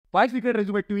5 secret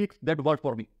resume tweaks that work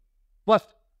for me.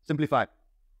 First, simplify.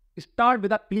 Start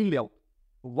with a clean layout.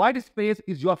 White space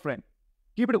is your friend.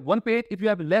 Keep it one page if you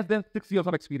have less than 6 years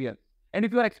of experience. And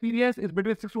if your experience is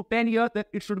between 6 to 10 years, then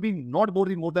it should be not more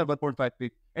than 1.5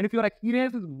 page. And if your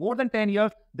experience is more than 10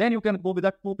 years, then you can go with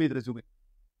a 2-page resume.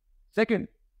 Second,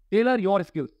 tailor your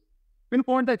skills.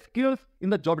 Pinpoint the skills in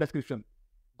the job description.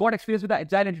 Got experience with the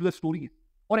agile and user stories,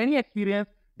 or any experience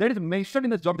that is mentioned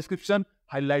in the job description,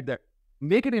 highlight that.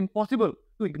 Make it impossible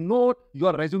to ignore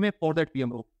your resume for that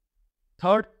PM role.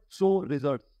 Third, show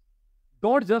results.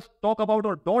 Don't just talk about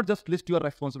or don't just list your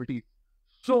responsibilities.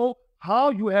 Show how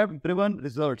you have driven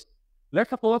results. Let's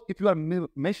suppose if you are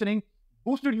mentioning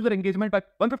boosted user engagement by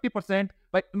 150%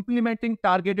 by implementing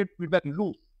targeted feedback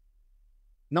loops.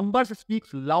 Numbers speaks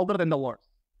louder than the words.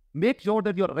 Make sure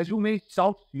that your resume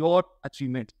shouts your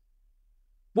achievements.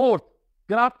 Fourth,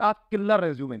 craft a killer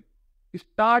resume.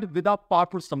 Start with a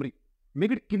powerful summary.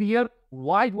 Make it clear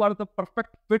why you are the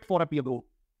perfect fit for a PM role.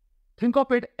 Think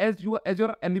of it as your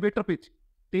elevator pitch.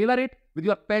 Tailor it with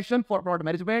your passion for product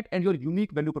management and your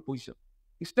unique value proposition.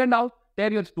 Stand out,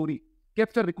 tell your story.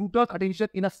 Capture recruiters' attention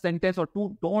in a sentence or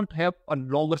two. Don't have a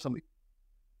longer summary.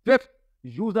 Fifth,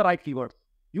 use the right keywords.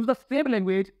 Use the same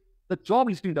language the job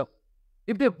listing does.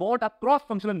 If they want a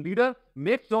cross-functional leader,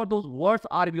 make sure those words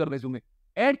are in your resume.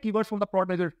 Add keywords from the product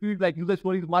manager field like user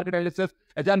stories, market analysis,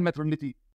 agile methodology.